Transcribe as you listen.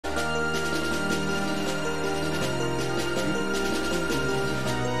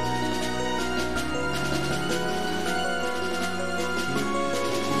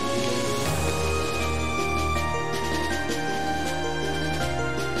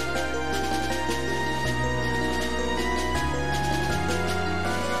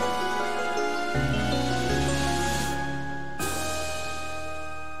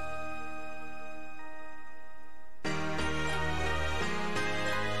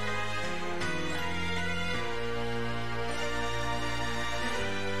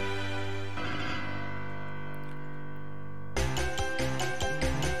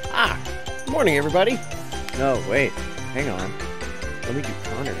Morning, everybody. No, wait. Hang on. Let me do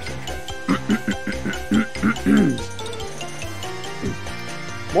Connor's intro.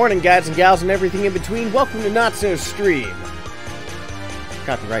 Morning, guys and gals, and everything in between. Welcome to Not So Stream.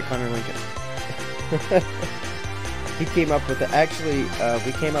 Copyright Connor Lincoln. He came up with it. Actually,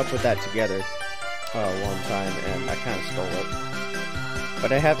 we came up with that together one time, and I kind of stole it.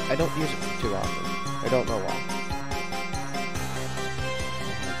 But I don't use it too often. I don't know why.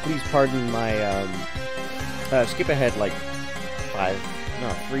 Please pardon my, skip ahead like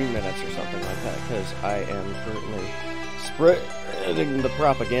 3 minutes or something like that, because I am currently spreading the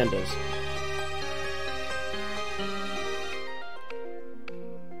propagandas.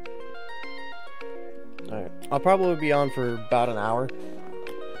 Alright, I'll probably be on for about an hour,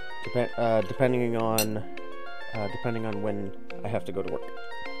 depending on when I have to go to work.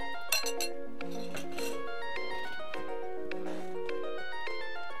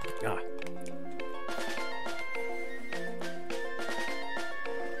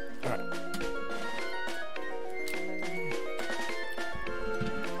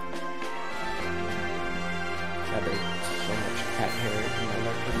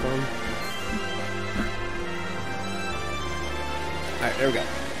 Alright, there we go.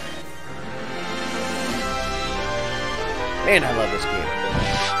 Man, I love this game.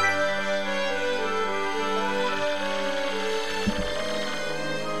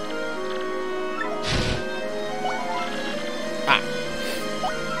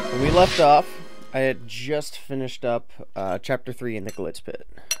 When we left off, I had just finished up Chapter 3 in the Glitz Pit.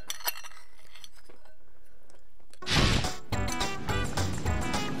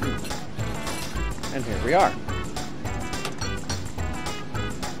 And here we are.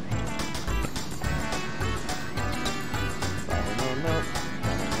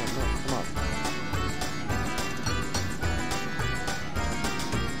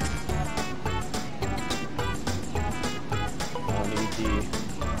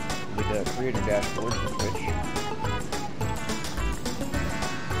 Creator dashboard, which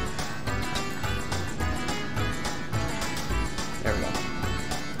there we go.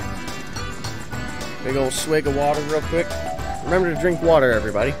 Big old swig of water real quick. Remember to drink water,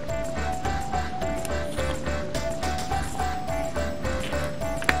 everybody.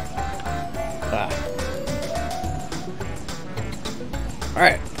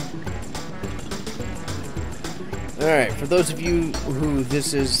 Alright, for those of you who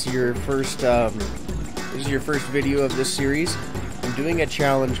this is your first video of this series, I'm doing a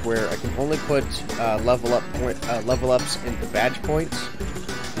challenge where I can only put level ups into badge points,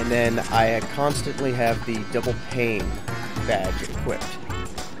 and then I constantly have the double pain badge equipped.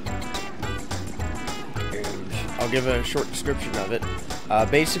 And I'll give a short description of it.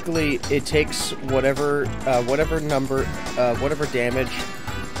 Basically, it takes whatever damage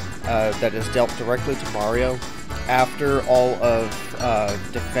that is dealt directly to Mario. After all of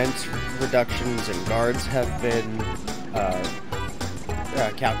defense reductions and guards have been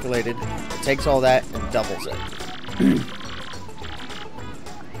calculated, it takes all that and doubles it.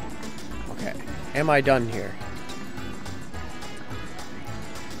 Okay, am I done here?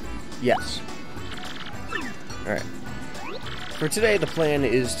 Yes. Alright. For today, the plan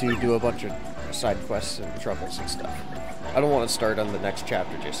is to do a bunch of side quests and troubles and stuff. I don't want to start on the next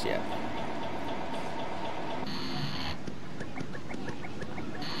chapter just yet.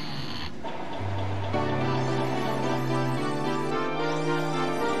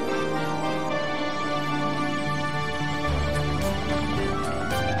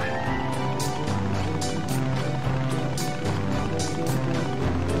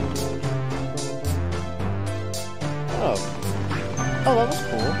 Oh, that was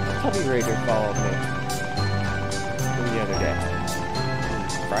cool. Tubby Raider followed me from the other day.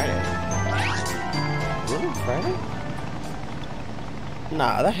 Friday. Really? Friday?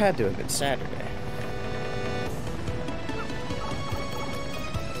 Nah, that had to have been Saturday.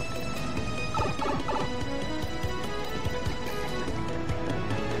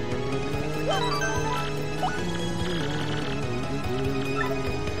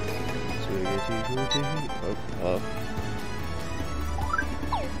 Oh.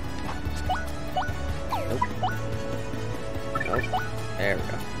 There we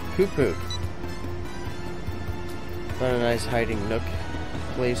go. Poo-poo. Found a nice hiding nook.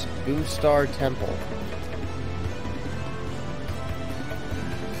 Place Boomstar Temple.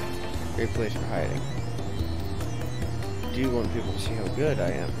 Great place for hiding. I do want people to see how good I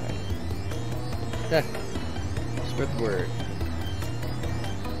am hiding. Spread the word.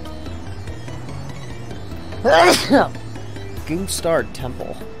 Boomstar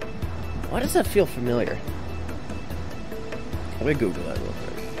Temple. Why does that feel familiar? Let me Google that real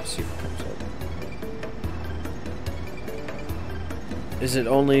quick. See if it comes up. Is it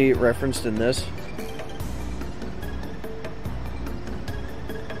only referenced in this?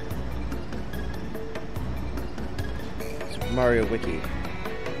 Super Mario Wiki.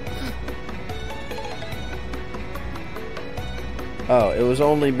 Oh, it was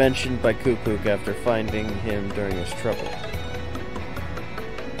only mentioned by Kook after finding him during his trouble.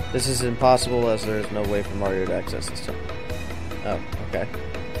 This is impossible as there is no way for Mario to access this tunnel. Oh, okay.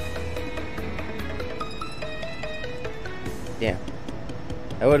 Yeah.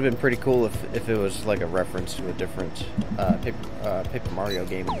 That would have been pretty cool if it was like a reference to a different Paper Mario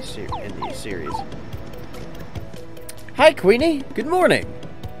game in the series. Hi, Queenie! Good morning!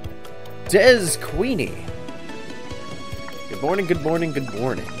 Des Queenie! Good morning, good morning, good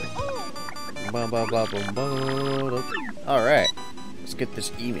morning. Blah, blah, blah, blah, blah. Alright, let's get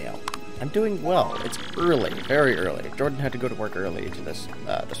this email. I'm doing well. It's early, very early. Jordan had to go to work early this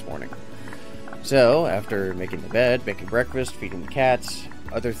morning. So, after making the bed, making breakfast, feeding the cats,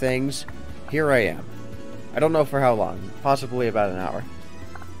 other things, here I am. I don't know for how long, possibly about an hour.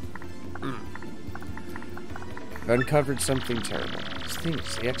 I've uncovered something terrible. These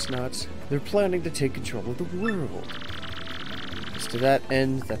things, the X-Nauts, they're planning to take control of the world. It's to that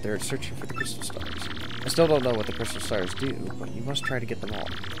end that they're searching for the crystal stars. I still don't know what the crystal stars do, but you must try to get them all.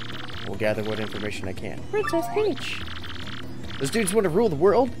 We'll gather what information I can. Princess Peach! Those dudes want to rule the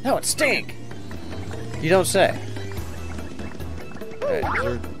world? That would stink! You don't say.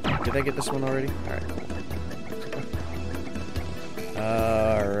 Did I get this one already? Alright.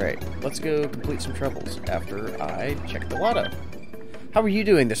 Alright. Let's go complete some troubles after I check the lotto. How are you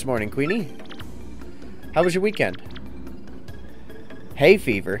doing this morning, Queenie? How was your weekend? Hay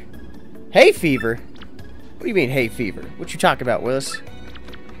fever? Hay fever? What do you mean, hay fever? What you talking about, Willis?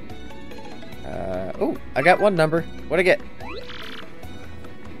 Oh, I got one number. What'd I get?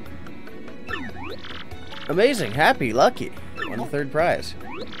 Amazing, happy, lucky. Won the third prize.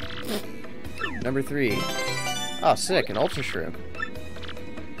 Number 3. Oh, sick, an ultra shroom.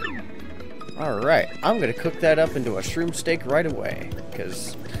 Alright, I'm gonna cook that up into a shroom steak right away,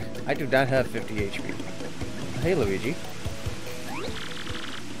 because I do not have 50 HP. Hey, Luigi.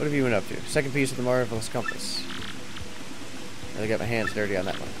 What have you been up to? Second piece of the Marvelous Compass. I got my hands dirty on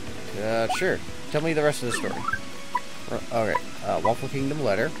that one. Sure. Tell me the rest of the story. Okay. Waffle Kingdom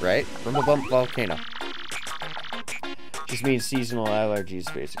letter, right? Rumblebump Volcano. This means seasonal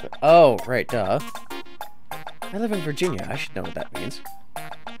allergies, basically. Oh, right, duh. I live in Virginia. I should know what that means.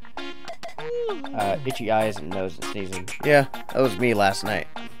 Itchy eyes and nose and sneezing. Yeah, that was me last night.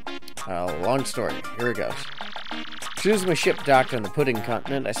 Long story. Here it goes. As soon as my ship docked on the Pudding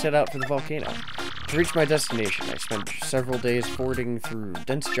Continent, I set out for the volcano. To reach my destination, I spent several days fording through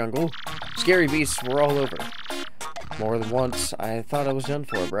dense jungle. Scary beasts were all over. More than once, I thought I was done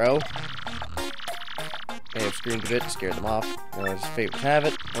for, bro. May have screamed a bit to scare them off. As fate would have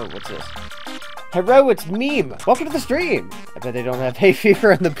it. Oh, what's this? Hello, it's Meme! Welcome to the stream! I bet they don't have hay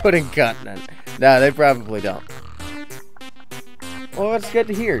fever on the Pudding Continent. No, they probably don't. Well, that's good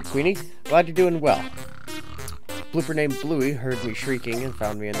to hear, Queenie. Glad you're doing well. Blooper named Bluey heard me shrieking and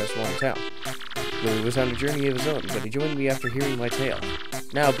found me in this one town. Bluey was on a journey of his own, but he joined me after hearing my tale.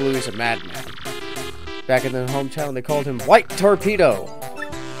 Now Bluey's a madman. Back in the hometown, they called him White Torpedo.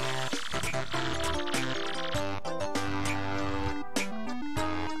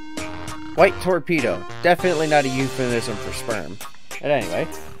 White Torpedo. Definitely not a euphemism for sperm. But anyway,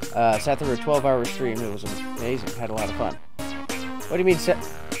 sat through a 12-hour stream. It was amazing. Had a lot of fun. What do you mean,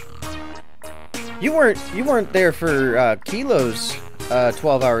 You weren't there for Kilo's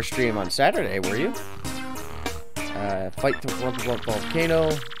 12-hour stream on Saturday, were you? Fight the Rumblebump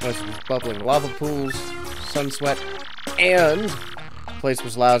Volcano, bubbling lava pools, sun sweat, and the place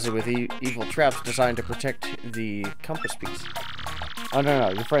was lousy with evil traps designed to protect the compass piece. Oh, no,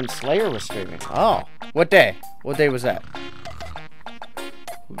 your friend Slayer was streaming. Oh, what day? What day was that?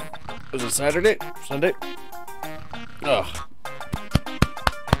 Was it Saturday? Sunday? Ugh.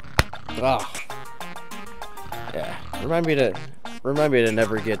 Ugh. Yeah. Remind me to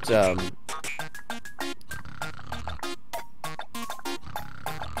never get,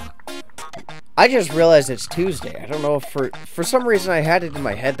 I just realized it's Tuesday. I don't know if for some reason I had it in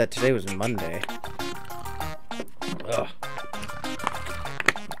my head that today was Monday. Ugh.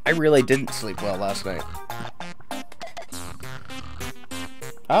 I really didn't sleep well last night.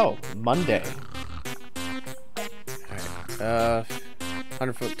 Oh, Monday. Alright.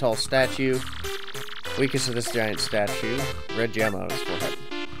 100-foot tall statue. Weakest of this giant statue. Red gem on his forehead.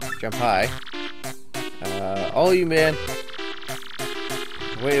 Jump high. All you, man.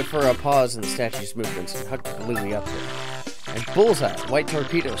 Waited for a pause in the statue's movements and hucked Bluey up there. And bullseye! White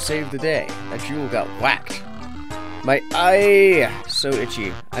Torpedo saved the day. That jewel got whacked. My eye! So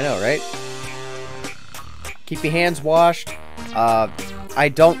itchy. I know, right? Keep your hands washed.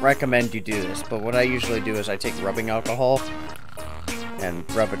 I don't recommend you do this, but what I usually do is I take rubbing alcohol and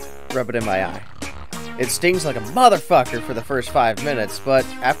rub it in my eye. It stings like a motherfucker for the first 5 minutes, but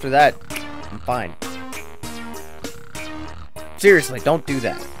after that, I'm fine. Seriously, don't do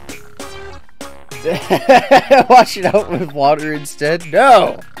that. Wash it out with water instead?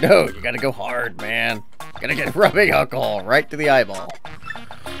 No! No, you gotta go hard, man. Gotta get rubbing alcohol right to the eyeball.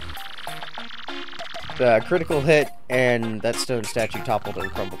 The critical hit, and that stone statue toppled and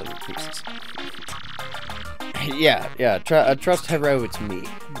crumbled into pieces. Yeah, trust hero, it's me.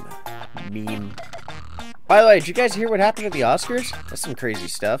 Meme. By the way, did you guys hear what happened at the Oscars? That's some crazy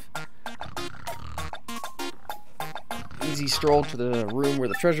stuff. Easy strolled to the room where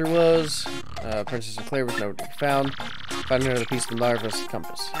the treasure was. Princess Sinclair was nowhere to be found. Found another piece of the marvelous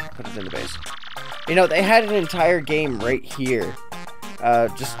compass. Put it in the base. You know, they had an entire game right here.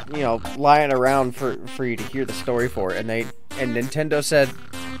 Just, you know, lying around for you to hear the story for. And Nintendo said,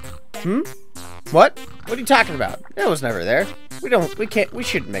 What? What are you talking about? It was never there. We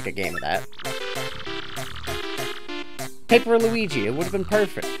shouldn't make a game of that. Paper Luigi, it would have been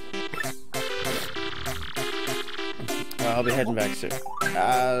perfect. I'll be heading back soon.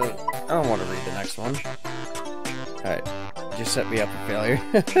 I don't want to read the next one. Alright, just set me up for failure.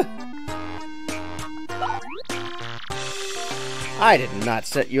 I did not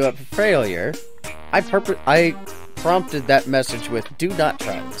set you up for failure. I prompted that message with, do not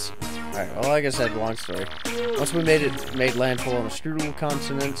try this. Alright, well, like I said, long story. Once we made landfall on a strudel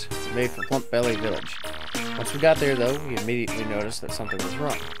continent made for Plump Belly Village. Once we got there, though, we immediately noticed that something was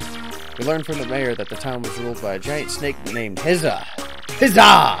wrong. We learned from the mayor that the town was ruled by a giant snake named Hizza.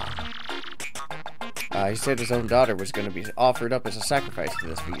 Hizza! He said his own daughter was going to be offered up as a sacrifice to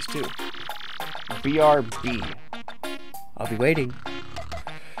this beast, too. BRB. I'll be waiting.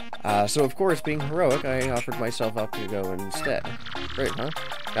 So, of course, being heroic, I offered myself up to go instead. Great, huh?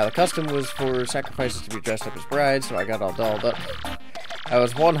 Now, the custom was for sacrifices to be dressed up as brides, so I got all dolled up. I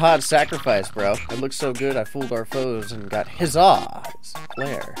was one hot sacrifice, bro. It looked so good, I fooled our foes and got Hizza's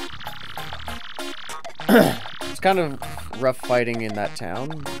flair. It's kind of rough fighting in that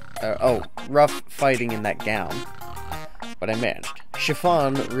town. Rough fighting in that gown. But I managed.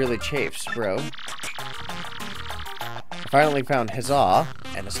 Chiffon really chafes, bro. I finally found Hizza,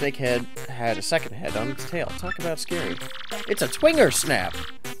 and the snake head had a second head on its tail. Talk about scary. It's a twinger snap!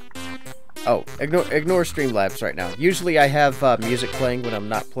 Oh, ignore Streamlabs right now. Usually I have music playing when I'm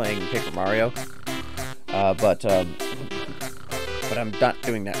not playing Paper Mario. But I'm not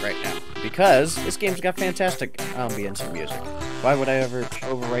doing that right now. Because this game's got fantastic ambience and music. Why would I ever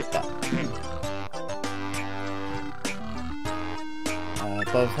overwrite that?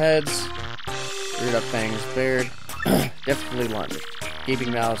 Both heads. Reared up fangs bared. Deftly lunged.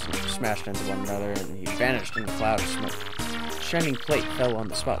 Gaping mouths smashed into one another, and he vanished in a cloud of smoke. A shining plate fell on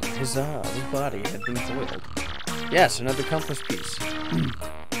the spot where his body had been boiled. Yes, another compass piece.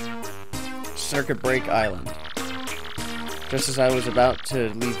 Circuit Break Island. Just as I was about to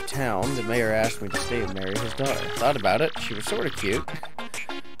leave town, the mayor asked me to stay and marry his daughter. Thought about it. She was sort of cute.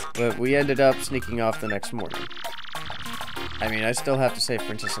 But we ended up sneaking off the next morning. I mean, I still have to save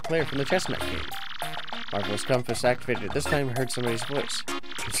Princess Sinclair from the Chestnut King. Marvelous compass activated. This time I heard somebody's voice.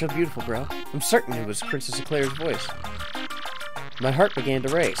 It's so beautiful, bro. I'm certain it was Princess Sinclair's voice. My heart began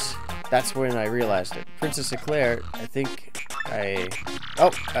to race. That's when I realized it. Princess Sinclair, I think I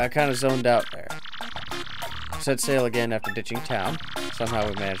kind of zoned out there. Set sail again after ditching town. Somehow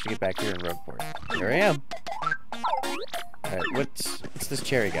we managed to get back here in Roadport. Here I am. Alright, what's this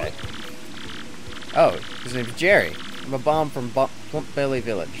Cherry guy? Oh, his name's Jerry. I'm a bomb from Plump Belly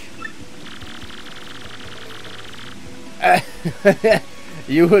Village.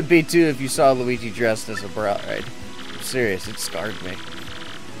 You would be too if you saw Luigi dressed as a bride. I'm serious, it scarred me.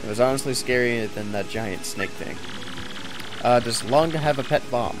 It was honestly scarier than that giant snake thing. Does Long have a pet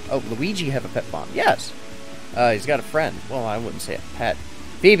bomb? Oh, Luigi have a pet bomb? Yes. He's got a friend. Well, I wouldn't say a pet.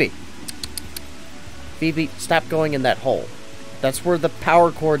 Phoebe! Phoebe, stop going in that hole. That's where the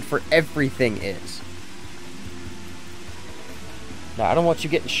power cord for everything is. Now, I don't want you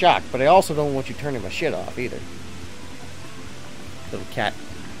getting shocked, but I also don't want you turning my shit off, either. Little cat.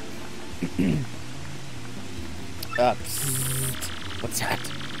 What's that?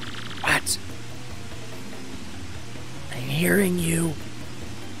 What? I'm hearing you.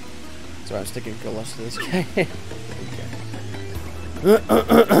 So I'm sticking close to this guy.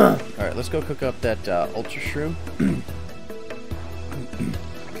 Alright, let's go cook up that Ultra Shroom.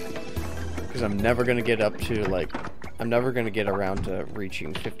 Because I'm never going to get up to, like... I'm never going to get around to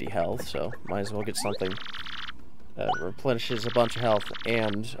reaching 50 health, so might as well get something replenishes a bunch of health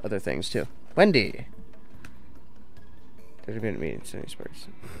and other things too. Wendy! 30-minute meeting, 70 sparks.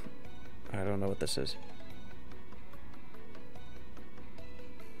 I don't know what this is.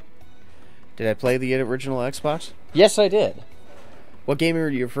 Did I play the original Xbox? Yes, I did. What game are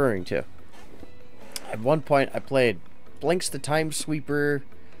you referring to? At one point, I played Blinks the Time Sweeper,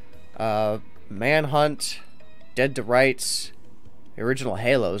 Manhunt, Dead to Rights, the original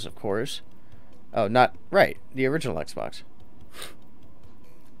Halos, of course. Oh, not right. The original Xbox.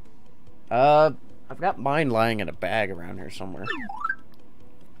 I've got mine lying in a bag around here somewhere.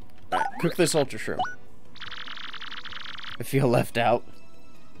 Alright, cook this Ultra Shroom. I feel left out.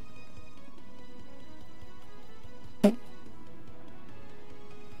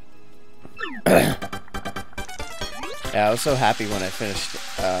 Yeah, I was so happy when I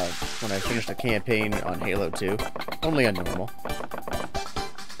finished a campaign on Halo 2. Only on normal.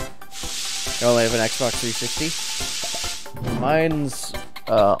 You only have an Xbox 360? Mine's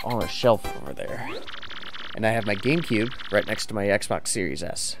on a shelf over there. And I have my GameCube right next to my Xbox Series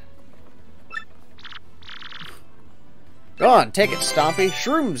S. Go on, take it, Stompy.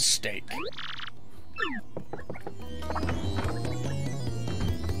 Shroom steak.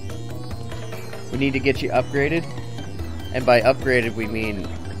 We need to get you upgraded. And by upgraded, we mean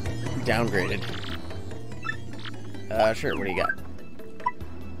downgraded. Sure, what do you got?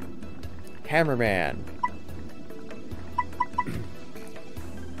 Hammerman.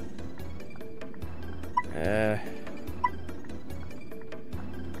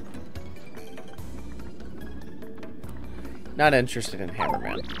 Not interested in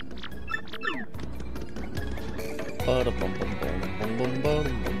Hammerman.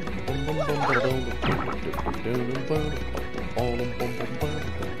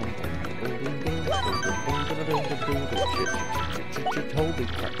 Holy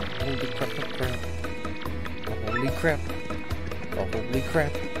crap, holy crap, crap. Holy crap. Holy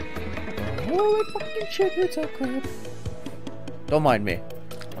crap. Holy fucking shit, it's a crap. Don't mind me.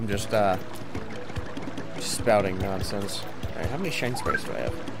 I'm just spouting nonsense. Alright, how many shine sprays do I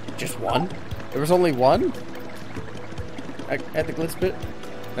have? Just one? There was only one? At the glitz bit?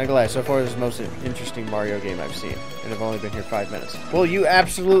 Not gonna lie, so far this is the most interesting Mario game I've seen, and I've only been here 5 minutes. Well, you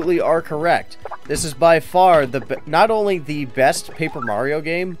absolutely are correct. This is by far not only the best Paper Mario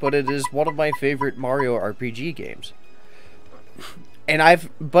game, but it is one of my favorite Mario RPG games. And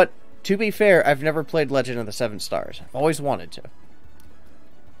but to be fair, I've never played Legend of the Seven Stars. I've always wanted to.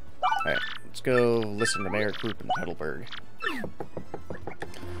 Alright, let's go listen to Mayor Krupp in Petalburg.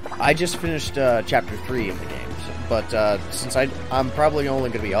 I just finished chapter 3 of the game, but since I'm probably only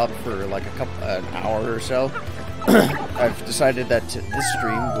going to be up for like an hour or so, I've decided that this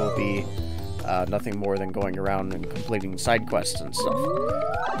stream will be nothing more than going around and completing side quests and stuff.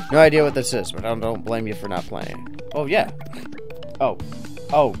 No idea what this is, but I don't blame you for not playing. Oh yeah.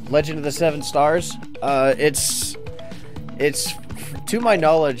 Oh, Legend of the Seven Stars. It's to my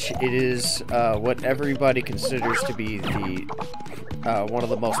knowledge, it is what everybody considers to be the one of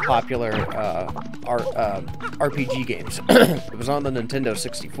the most popular RPG games. It was on the Nintendo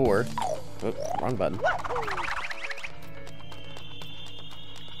 64. Oops, wrong button.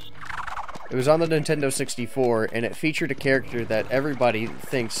 It was on the Nintendo 64, and it featured a character that everybody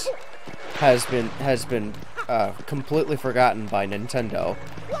thinks has been completely forgotten by Nintendo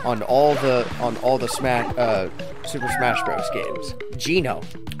on all the Super Smash Bros. Games. Geno.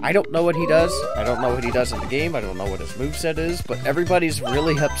 I don't know what he does. I don't know what he does in the game. I don't know what his moveset is, but everybody's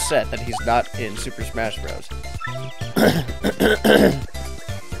really upset that he's not in Super Smash Bros.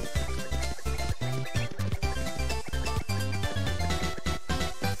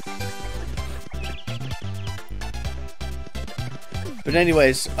 But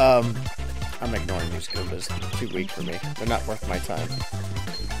anyways, I'm ignoring these Goombas. Too weak for me. They're not worth my time.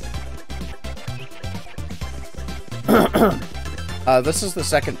 This is the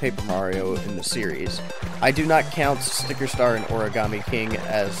second Paper Mario in the series. I do not count Sticker Star and Origami King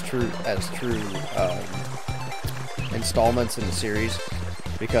as true installments in the series,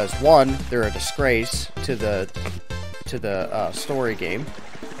 because one, they're a disgrace to the story game,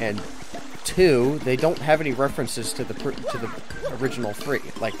 and two, they don't have any references to the original three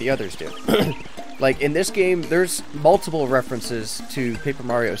like the others do. Like in this game, there's multiple references to Paper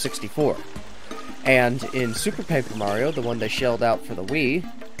Mario 64. And in Super Paper Mario, the one they shelled out for the Wii,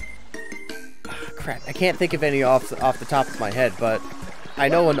 crap, I can't think of any off the top of my head, but I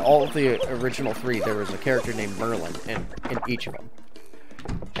know in all of the original three, there was a character named Merlin in each of them.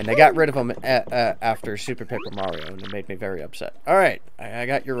 And they got rid of them after Super Paper Mario, and it made me very upset. Alright, I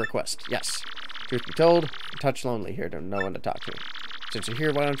got your request. Yes. Truth be told, I'm touch lonely here to no one to talk to. Since you're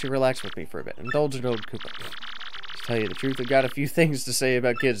here, why don't you relax with me for a bit? Indulge an old Koopa. To tell you the truth, I've got a few things to say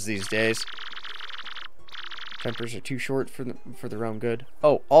about kids these days. Tempers are too short for their own good.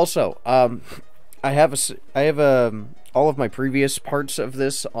 Oh, also, I have all of my previous parts of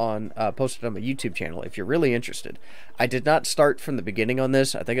this on posted on my YouTube channel. If you're really interested, I did not start from the beginning on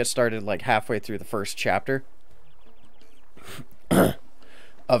this. I think I started like halfway through the first chapter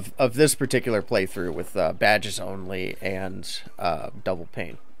of this particular playthrough with badges only and double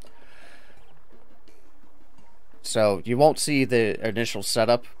pain. So you won't see the initial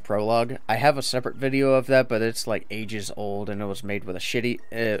setup prologue. I have a separate video of that, but it's like ages old, and it was made with a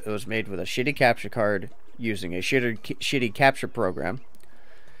shitty capture card using a shitty capture program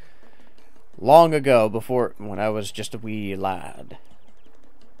long ago, before when I was just a wee lad.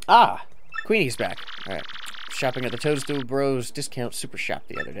 Ah, Queenie's back. All right, shopping at the Toadstool Bros discount super shop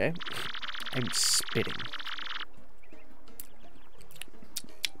the other day. I'm spitting.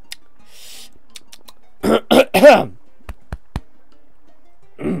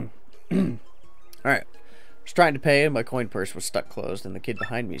 Alright. I was trying to pay and my coin purse was stuck closed, and the kid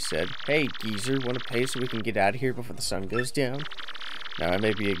behind me said, "Hey, geezer, want to pay so we can get out of here before the sun goes down?" Now, I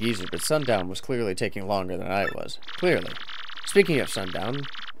may be a geezer, but sundown was clearly taking longer than I was. Clearly. Speaking of sundown,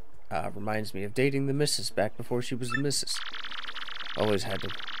 reminds me of dating the missus back before she was the missus. Always had to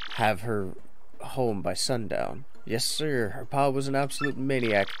have her home by sundown. Yes, sir, her pa was an absolute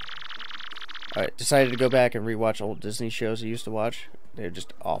maniac. Alright, decided to go back and rewatch old Disney shows I used to watch. They're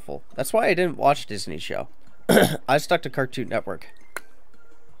just awful. That's why I didn't watch Disney show. I stuck to Cartoon Network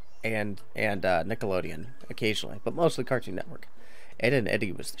and Nickelodeon occasionally, but mostly Cartoon Network. Ed and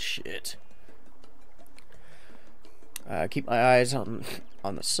Eddie was the shit. Keep my eyes on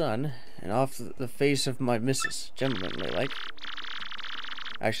the sun and off the face of my missus, gentlemanly like.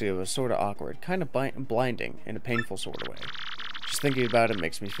 Actually, it was sort of awkward, kind of blinding in a painful sort of way. Just thinking about it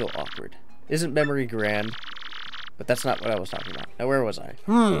makes me feel awkward. Isn't memory grand? But that's not what I was talking about. Now, where was I?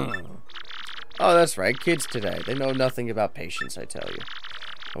 Oh, that's right. Kids today. They know nothing about patience, I tell you.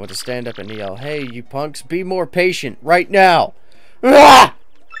 I want to stand up and yell, "Hey, you punks, be more patient right now!" Ah!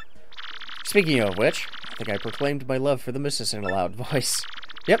 Speaking of which, I think I proclaimed my love for the missus in a loud voice.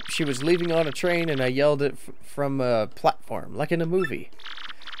 Yep, she was leaving on a train, and I yelled it from a platform, like in a movie.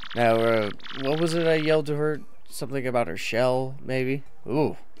 Now, what was it I yelled to her? Something about her shell, maybe?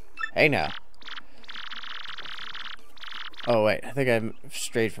 Ooh. Hey now. Oh wait, I think I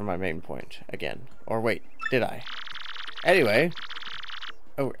strayed from my main point again. Or wait, did I? Anyway.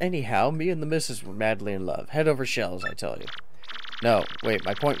 Oh, anyhow, me and the missus were madly in love. Head over shells, I tell you. No, wait,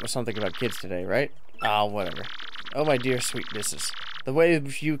 my point was something about kids today, right? Ah, whatever. Oh, my dear sweet missus. The way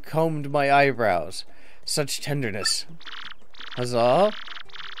you combed my eyebrows. Such tenderness. Huzzah?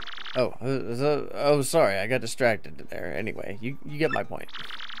 Oh, sorry, I got distracted there. Anyway, you get my point.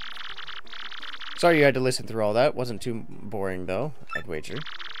 Sorry you had to listen through all that. Wasn't too boring, though, I'd wager.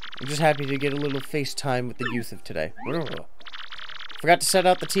 I'm just happy to get a little FaceTime with the youth of today. Forgot to set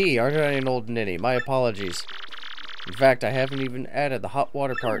out the tea, aren't I an old ninny? My apologies. In fact, I haven't even added the hot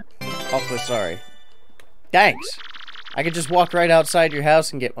water part. Awfully sorry. Thanks! I could just walk right outside your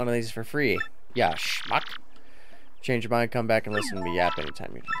house and get one of these for free. Yeah, schmuck. Change your mind, come back and listen to me yap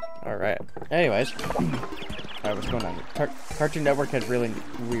anytime you do. Alright. Anyways. Alright, what's going on here? Cartoon Network had really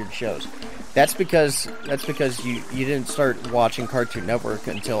weird shows. That's because you didn't start watching Cartoon Network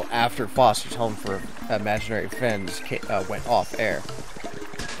until after Foster's Home for Imaginary Friends went off air.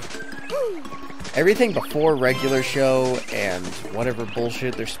 Everything before regular show and whatever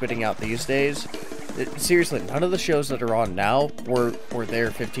bullshit they're spitting out these days, seriously, none of the shows that are on now were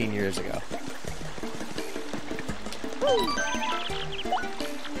there 15 years ago.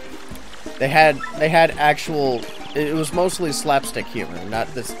 They had actual. It was mostly slapstick humor,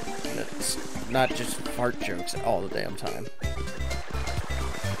 not just fart jokes all the damn time.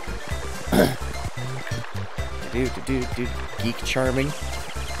 Geek charming.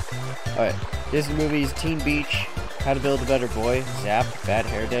 Alright, Disney movies: Teen Beach, How to Build a Better Boy, Zap, Bad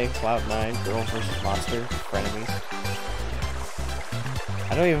Hair Day, Cloud9, Girl vs. Monster, Frenemies.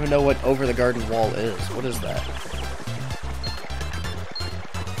 I don't even know what Over the Garden Wall is. What is that?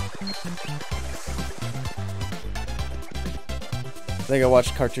 I think I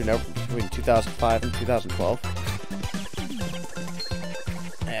watched Cartoon Network between 2005 and 2012.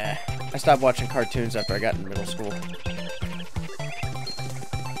 I stopped watching cartoons after I got in middle school.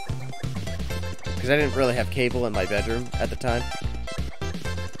 Because I didn't really have cable in my bedroom at the time.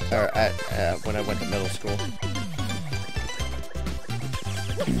 Or when I went to middle school.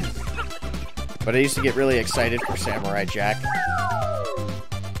 But I used to get really excited for Samurai Jack. I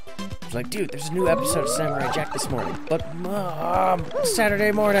was like, dude, there's a new episode of Samurai Jack this morning. But, Mom, it's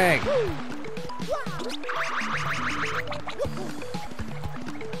Saturday morning!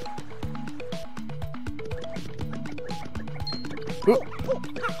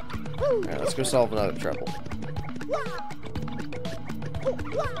 Alright, let's go solve another trouble.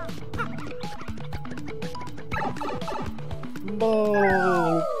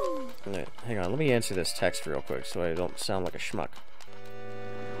 Whoa. Right, hang on, let me answer this text real quick so I don't sound like a schmuck.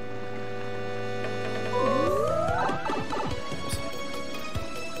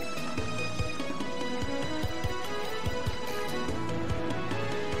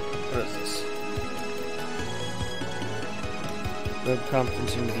 What is this? Web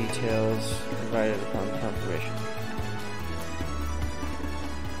conferencing details provided upon confirmation.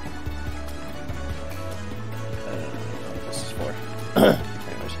 What this is for.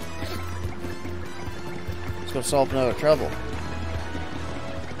 Anyways. Let's go solve another trouble.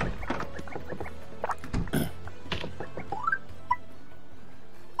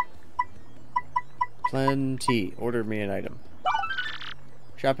 Plenty. Order me an item.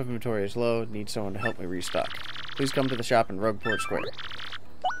 Shop inventory is low. Need someone to help me restock. Please come to the shop in Rogueport Square.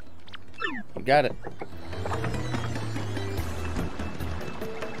 You got it.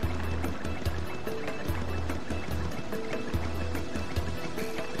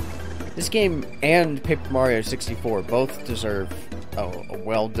 This game and Paper Mario 64 both deserve a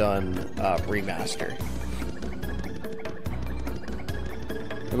well-done remaster.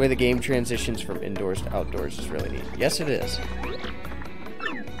 The way the game transitions from indoors to outdoors is really neat. Yes, it is.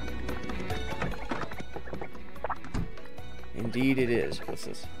 Indeed it is. What's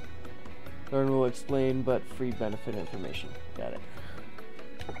this? Learn will explain, but free benefit information. Got it.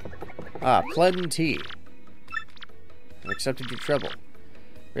 Ah, plenty. I've accepted your trouble.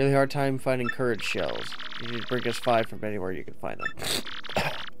 Really hard time finding courage shells. You need to bring us 5 from anywhere you can find them.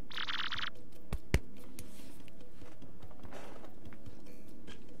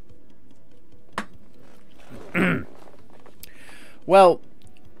 Well,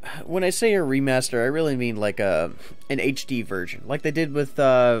 when I say a remaster, I really mean like an HD version, like they did with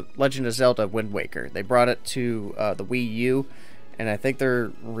Legend of Zelda Wind Waker. They brought it to the Wii U, and I think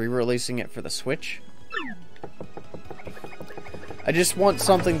they're re-releasing it for the Switch. I just want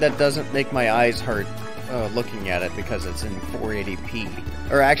something that doesn't make my eyes hurt looking at it because it's in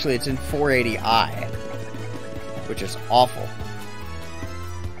 480p. Or actually, it's in 480i, which is awful.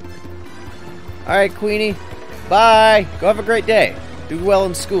 Alright, Queenie. Bye! Go have a great day. Do well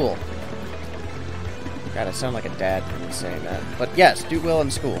in school. God, I sound like a dad for me saying that. But yes, do well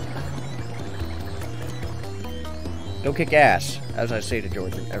in school. Don't kick ass, as I say to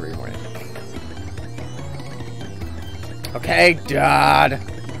Jordan every morning. Okay, Dad!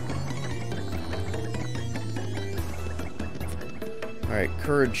 Alright,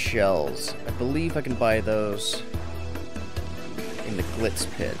 courage shells. I believe I can buy those in the Glitz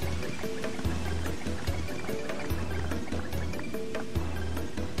Pit.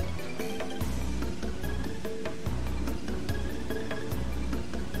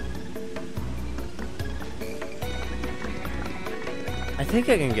 I think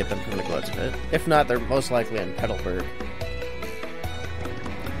I can get them from the Glitz Pit. If not, they're most likely in Petalburg.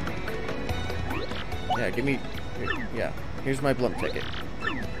 Yeah, give me... Yeah, here's my blimp ticket.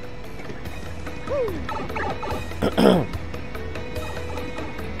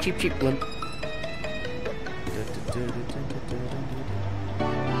 Cheap, cheap blimp.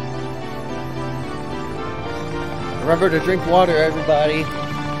 Remember to drink water, everybody.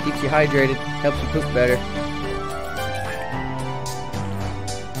 Keeps you hydrated, helps you poop better.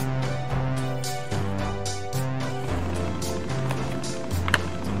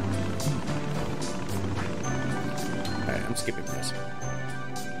 I'm skipping this.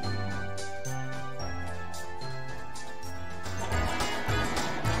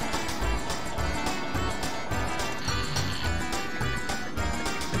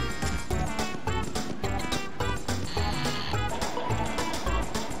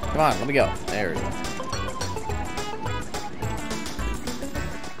 Come on, let me go. There we go.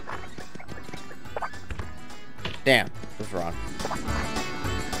 Damn, that was wrong.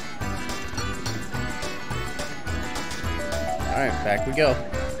 Alright, back we go.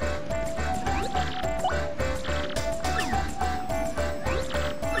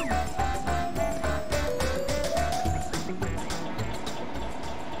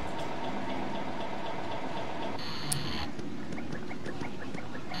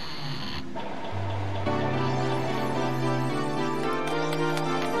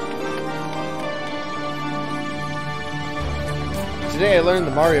 Today I learned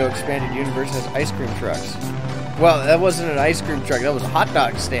the Mario Expanded Universe has ice cream trucks. Well, that wasn't an ice cream truck, that was a hot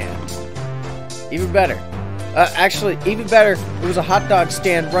dog stand. Even better. Actually, even better, it was a hot dog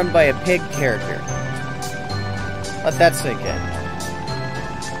stand run by a pig character. Let that sink in.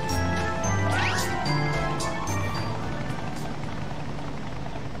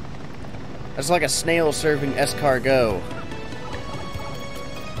 It's like a snail serving escargot.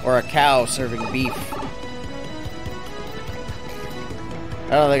 Or a cow serving beef.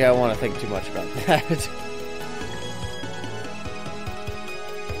 I don't think I want to think too much about that.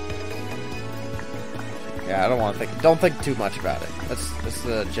 Yeah, I don't want to think. Don't think too much about it. That's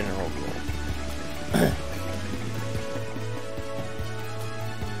the general rule.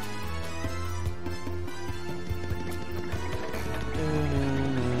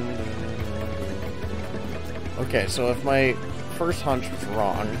 Okay, so if my first hunch was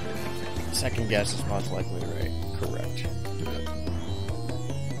wrong, second guess is most likely right. Correct.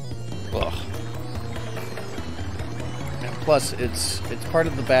 Ugh. And plus, it's part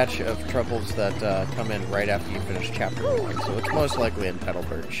of the batch of troubles that come in right after you finish chapter 1, so it's most likely in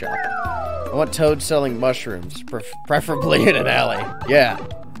Petalburg's shop. I want Toad selling mushrooms, preferably in an alley. Yeah.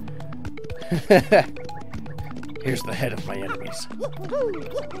 Here's the head of my enemies.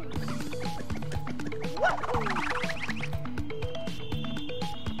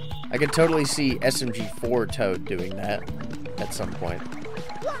 I could totally see SMG4 Toad doing that at some point.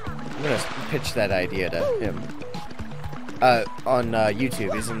 I'm gonna pitch that idea to him. On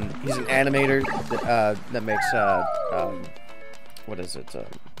YouTube, he's an animator that makes what is it?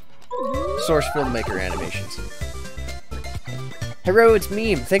 Source filmmaker animations. Hello, it's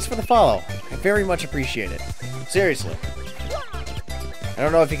Meme. Thanks for the follow. I very much appreciate it. Seriously. I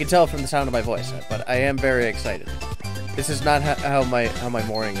don't know if you can tell from the sound of my voice, but I am very excited. This is not how my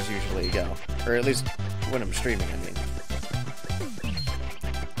mornings usually go, or at least when I'm streaming. I mean,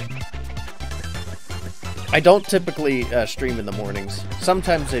 I don't typically stream in the mornings.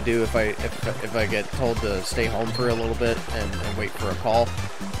 Sometimes I do if I get told to stay home for a little bit and wait for a call,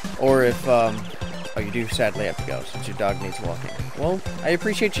 or if oh, you do sadly have to go since your dog needs walking. Well, I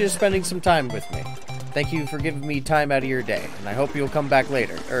appreciate you spending some time with me. Thank you for giving me time out of your day, and I hope you'll come back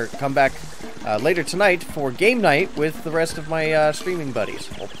later, or come back later tonight for game night with the rest of my streaming buddies.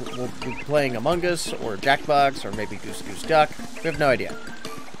 We'll be playing Among Us, or Jackbox, or maybe Goose Goose Duck. We have no idea.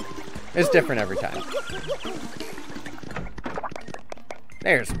 It's different every time.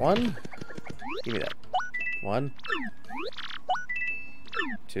 There's one. Give me that. 1,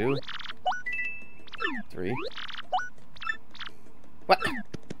 2, 3. What?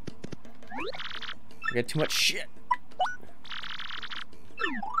 I got too much shit.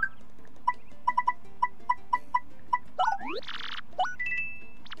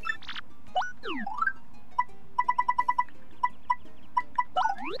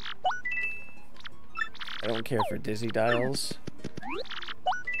 I don't care for dizzy dials.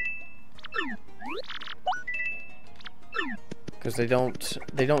 Because they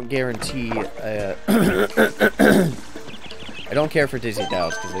don't guarantee I don't care for dizzy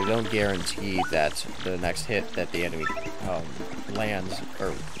dials because they don't guarantee that the next hit that the enemy lands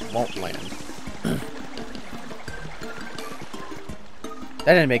or won't land.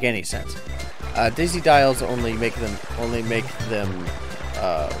 That didn't make any sense. Dizzy dials only make them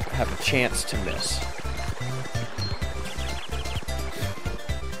have a chance to miss.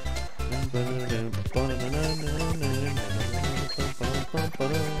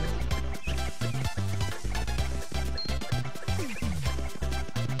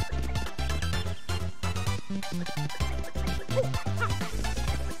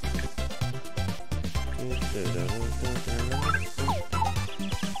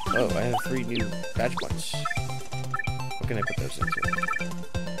 Oh, I have 3 new badge points. What can I put those into?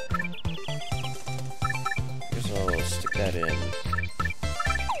 I guess I'll stick that in.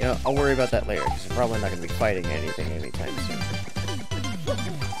 You know, I'll worry about that later, because I'm probably not going to be fighting anything anytime soon.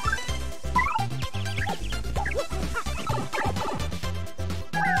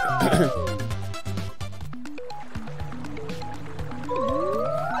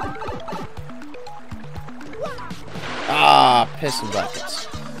 Ah, piss and buckets.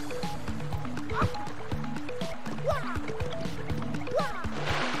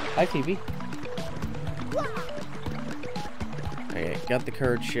 Hi, Phoebe. Okay, got the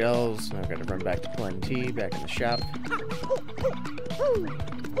curd shells. Now I've got to run back to playing tea, back in the shop.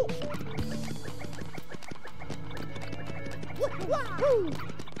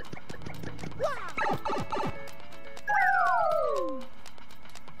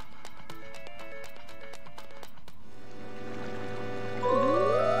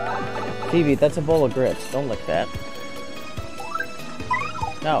 Phoebe, that's a bowl of grits. Don't lick that.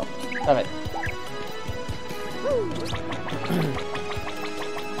 No, stop it.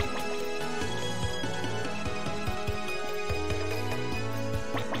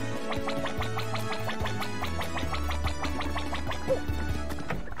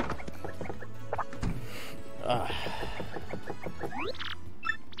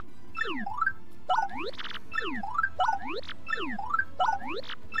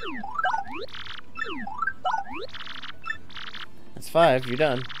 5. You're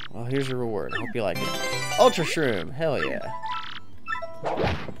done. Well, here's your reward. I hope you like it. Ultra Shroom. Hell yeah.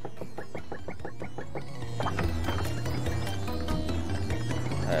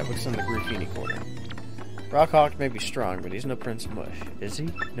 Alright, what's in the graffiti corner? Rockhawk may be strong, but he's no Prince Mush. Is he?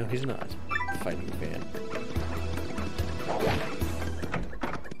 No, he's not. Fighting fan.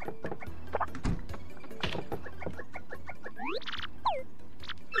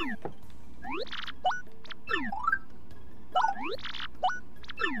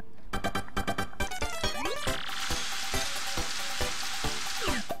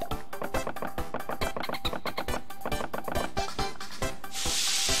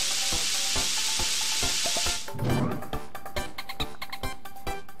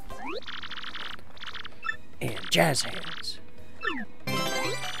 And jazz hands.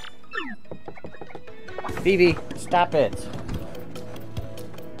 Phoebe, stop it.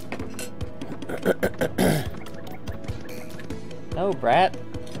 No, brat.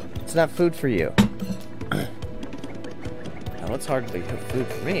 It's not food for you. Well, it's hardly food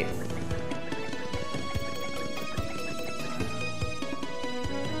for me.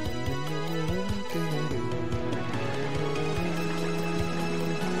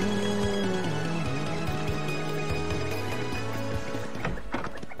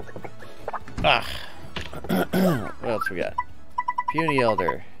 Ah. What else we got? Puny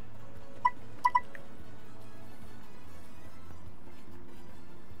Elder.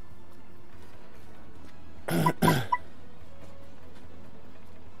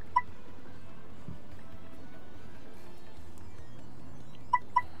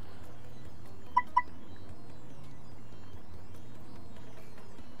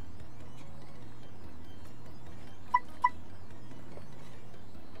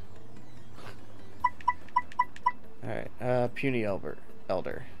 Alright, Puny Elder.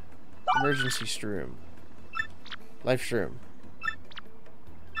 Emergency Shroom. Life Shroom.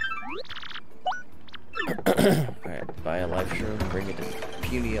 Alright, buy a Life Shroom, bring it to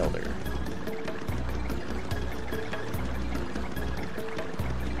Puny Elder.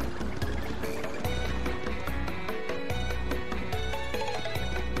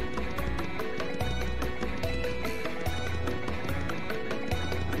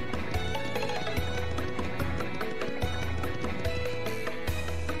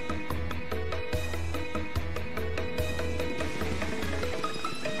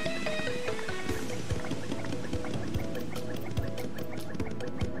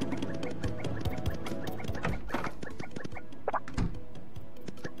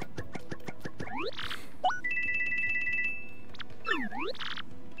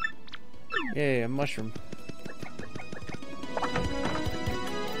 Yay, a mushroom.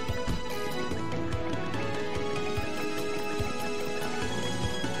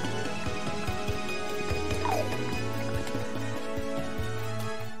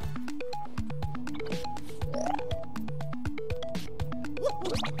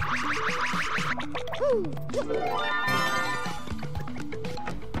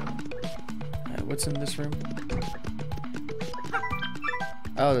 Alright, what's in this room?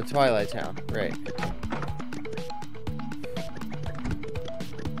 Oh, the Twilight Town. Right.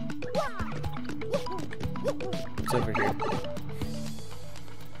 What's over here?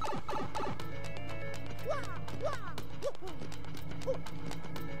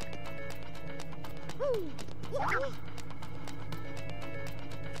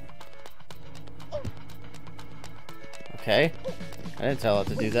 Okay. I didn't tell it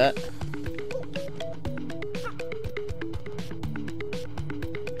to do that.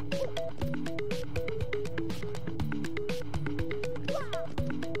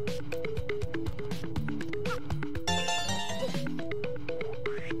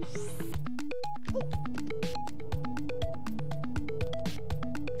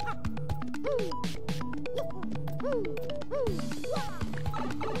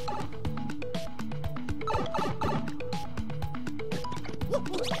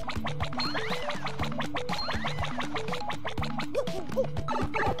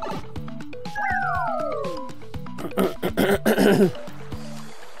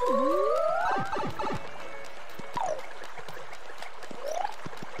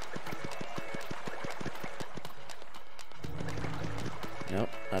 Nope,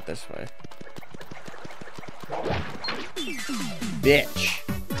 not this way. Bitch.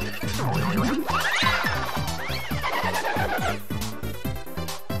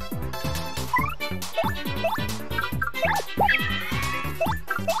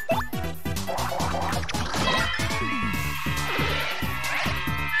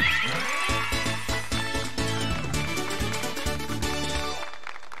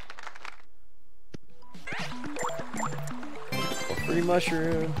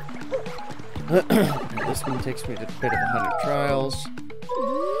 mushroom. This one takes me to the Pit of 100 Trials,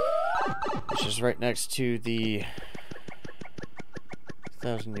 which is right next to the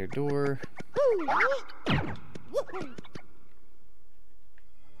 1,000-Year Door.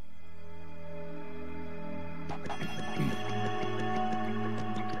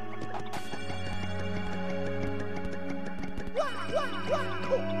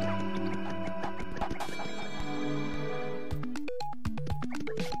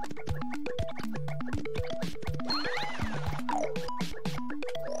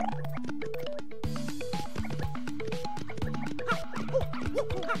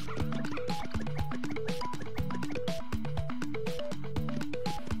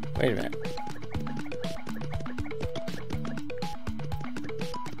 Wait a minute.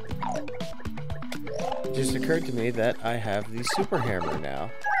 It just occurred to me that I have the super hammer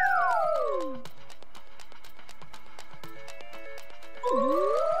now.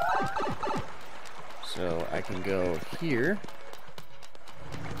 So I can go here,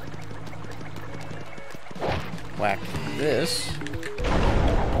 whack this,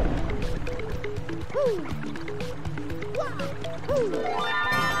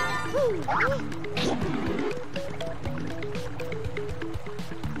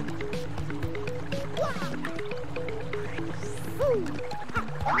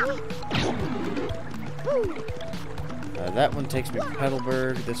 that one takes me to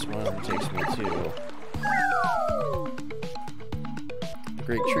Petalburg, this one takes me to the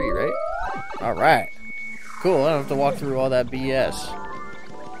Great Tree, right? Alright. Cool, I don't have to walk through all that BS.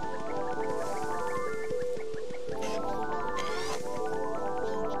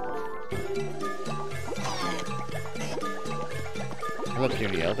 Hello,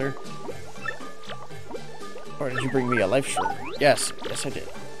 Puny Elder. Or did you bring me a life shroom? Yes, yes I did.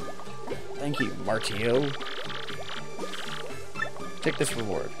 Thank you, Martio. Take this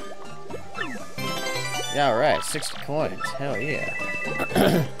reward. Yeah, alright, 60 coins. Hell yeah.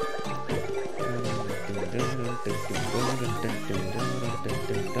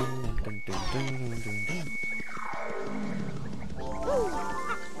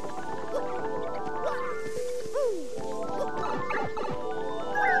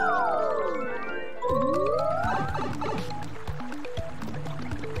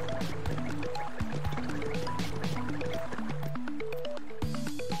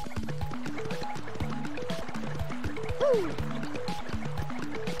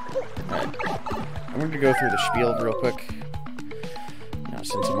 I'm going to go through the spiel real quick.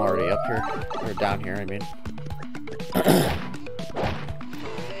 Since I'm already up here. Or down here, I mean.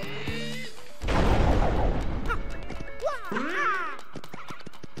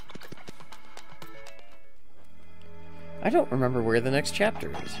 I don't remember where the next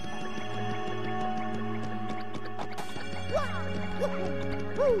chapter is.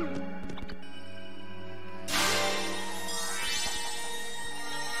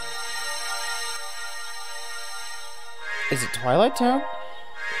 Is it Twilight Town?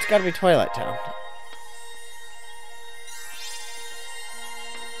 It's gotta be Twilight Town.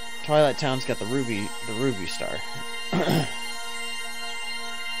 Twilight Town's got the ruby star.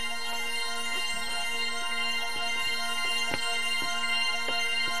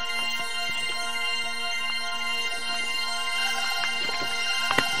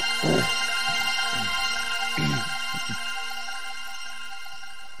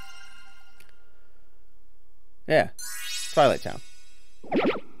 Yeah, Twilight Town.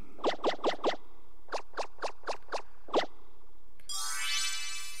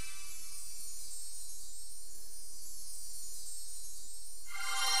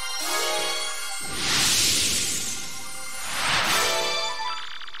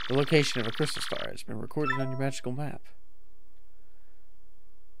 The location of a crystal star has been recorded on your magical map.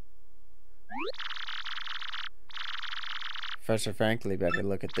 Professor Frankly better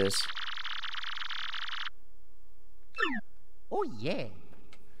look at this. Oh yeah.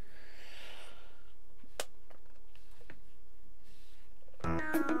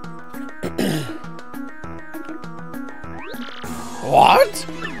 What?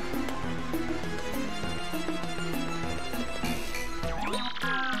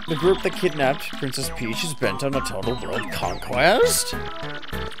 The group that kidnapped Princess Peach is bent on a total world conquest?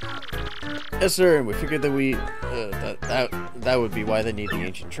 Yes, sir, and we figured that that would be why they need the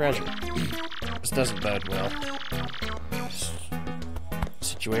ancient treasure. This doesn't bode well. The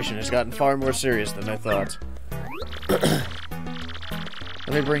situation has gotten far more serious than I thought. Let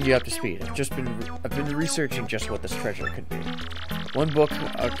me bring you up to speed. I've been researching just what this treasure could be. One book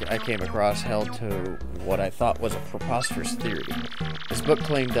I came across held to what I thought was a preposterous theory. This book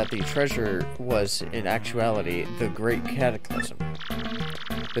claimed that the treasure was, in actuality, the Great Cataclysm.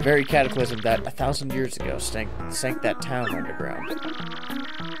 The very cataclysm that 1,000 years ago sank that town underground.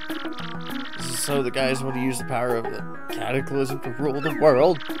 So the guys want to use the power of the cataclysm to rule the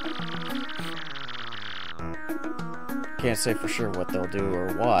world? Can't say for sure what they'll do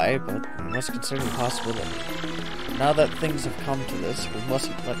or why, but we must consider the possibility. Now that things have come to this, we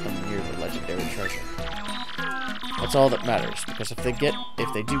mustn't let them near the legendary treasure. That's all that matters, because if they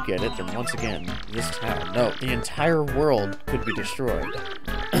do get it, then once again, this town, no, the entire world could be destroyed.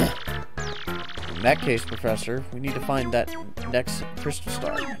 In that case, Professor, we need to find that next crystal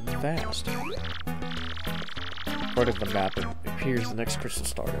star, and fast. According to the map, it appears the next crystal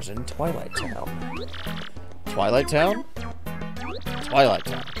star is in Twilight Town. Twilight Town? Twilight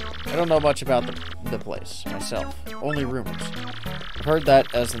Town. I don't know much about the place, myself. Only rumors. I've heard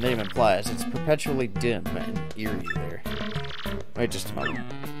that, as the name implies, it's perpetually dim and eerie there. Wait just a moment.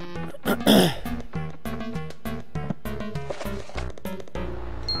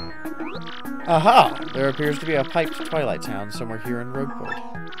 Aha! There appears to be a pipe to Twilight Town somewhere here in Rogueport.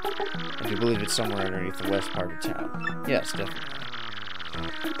 I do believe it's somewhere underneath the west part of town. Yes, definitely.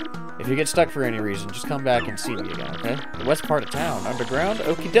 If you get stuck for any reason, just come back and see me again, okay? The west part of town, underground?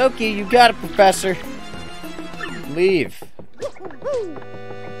 Okie dokie, you got it, Professor! Leave.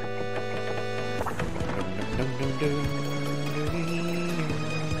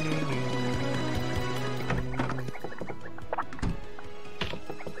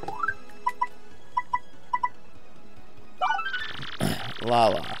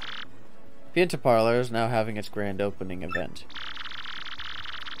 Lala. Pianta Parlor is now having its grand opening event.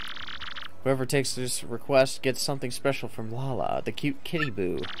 Whoever takes this request gets something special from Lala, the cute kitty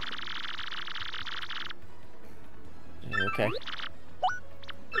boo. Okay.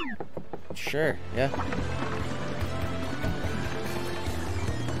 Sure, yeah.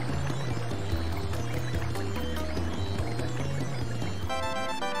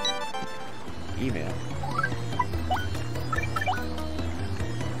 Email.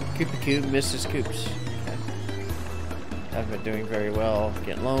 Coopy Mrs. Coops. Okay. Haven't been doing very well.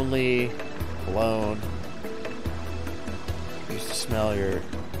 Getting lonely. Alone. Used to smell your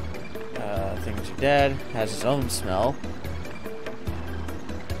things your dad. Has his own smell.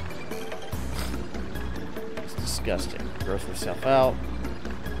 It's disgusting. Gross myself out.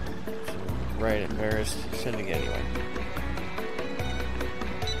 Right, embarrassed. Sending it anyway.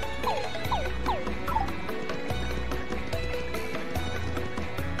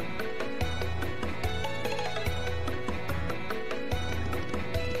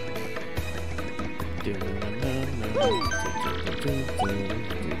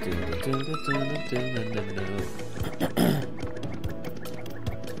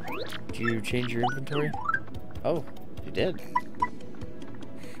 Did you change your inventory? Oh, you did.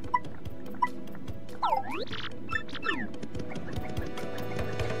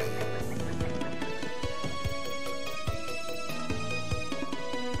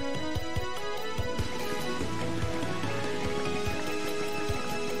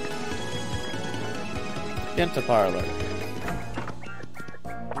 Pianta Parlor.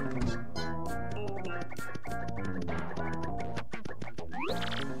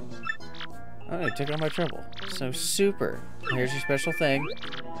 Oh, you took out my trouble. So super. Here's your special thing.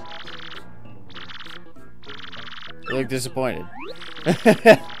 You look disappointed.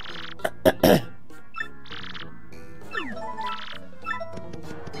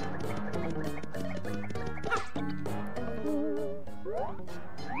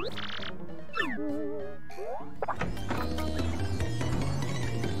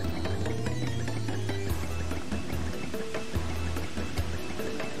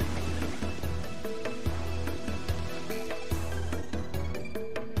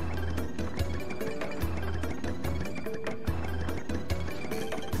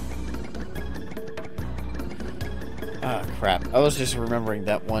 Ah, crap. I was just remembering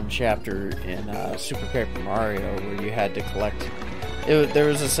that one chapter in Super Paper Mario where you had to collect... there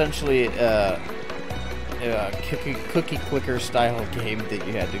was essentially a cookie clicker style game that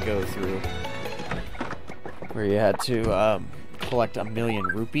you had to go through. Where you had to collect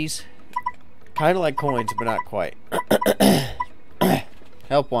 1,000,000 rupees. Kind of like coins, but not quite.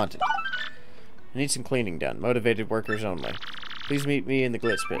 Help wanted. I need some cleaning done. Motivated workers only. Please meet me in the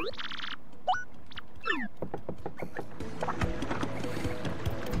glitz pit.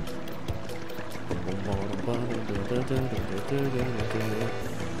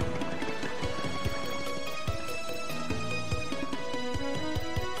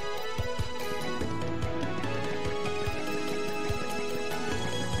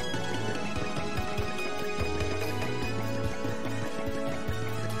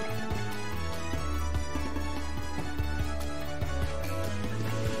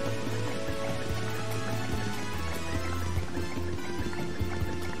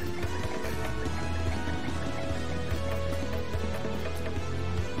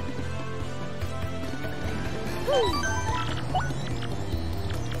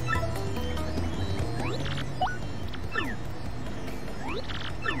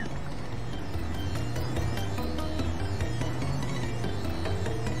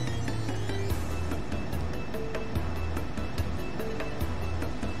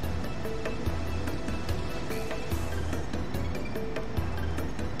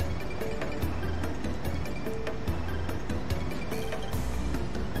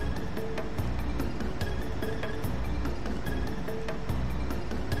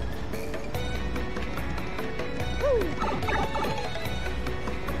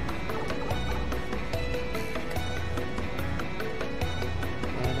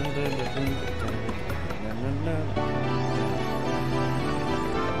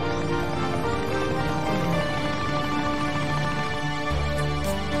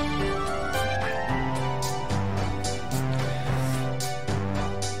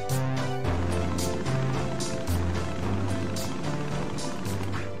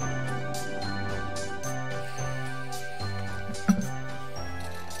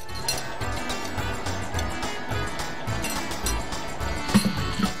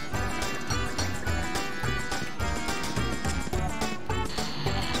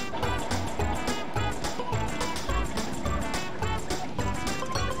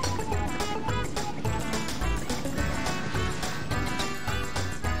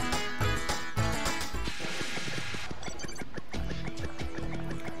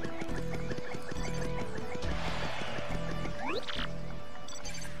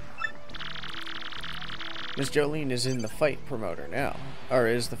 Miss Jolene is in the fight promoter now. Or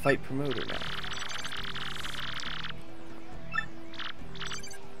is the fight promoter now.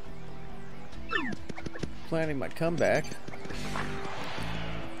 Planning my comeback.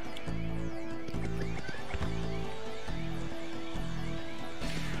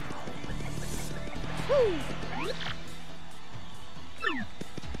 Woo!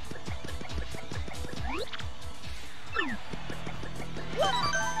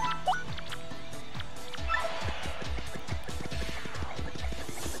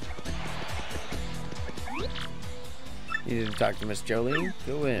 You need to talk to Miss Jolene?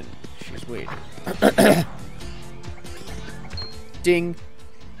 Go in. She's waiting. Ding.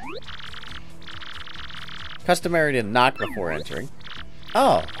 Customary to knock before entering.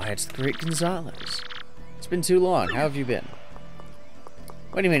 Oh, why, it's the great Gonzalez. It's been too long. How have you been?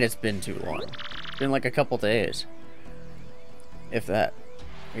 What do you mean it's been too long? It's been like a couple days. If that.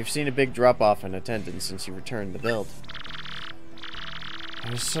 We've seen a big drop-off in attendance since you returned the build.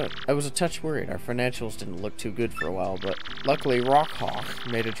 I was a touch worried. Our financials didn't look too good for a while, but luckily Rockhawk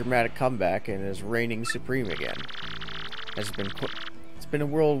made a dramatic comeback and is reigning supreme again. It's been a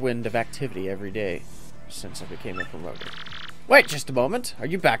whirlwind of activity every day since I became a promoter. Wait just a moment. Are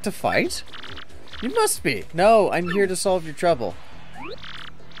you back to fight? You must be. No, I'm here to solve your trouble.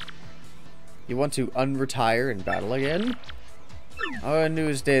 You want to unretire and battle again? Oh, I knew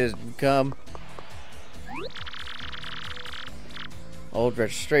his day has come. Old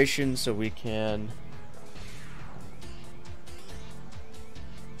registration so we can...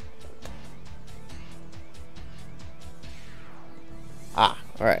 Ah,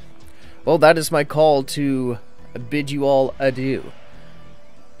 alright. Well, that is my call to bid you all adieu.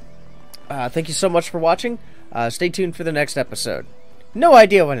 Thank you so much for watching. Stay tuned for the next episode. No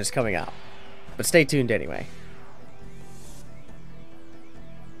idea when it's coming out, but stay tuned anyway.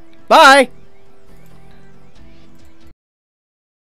 Bye!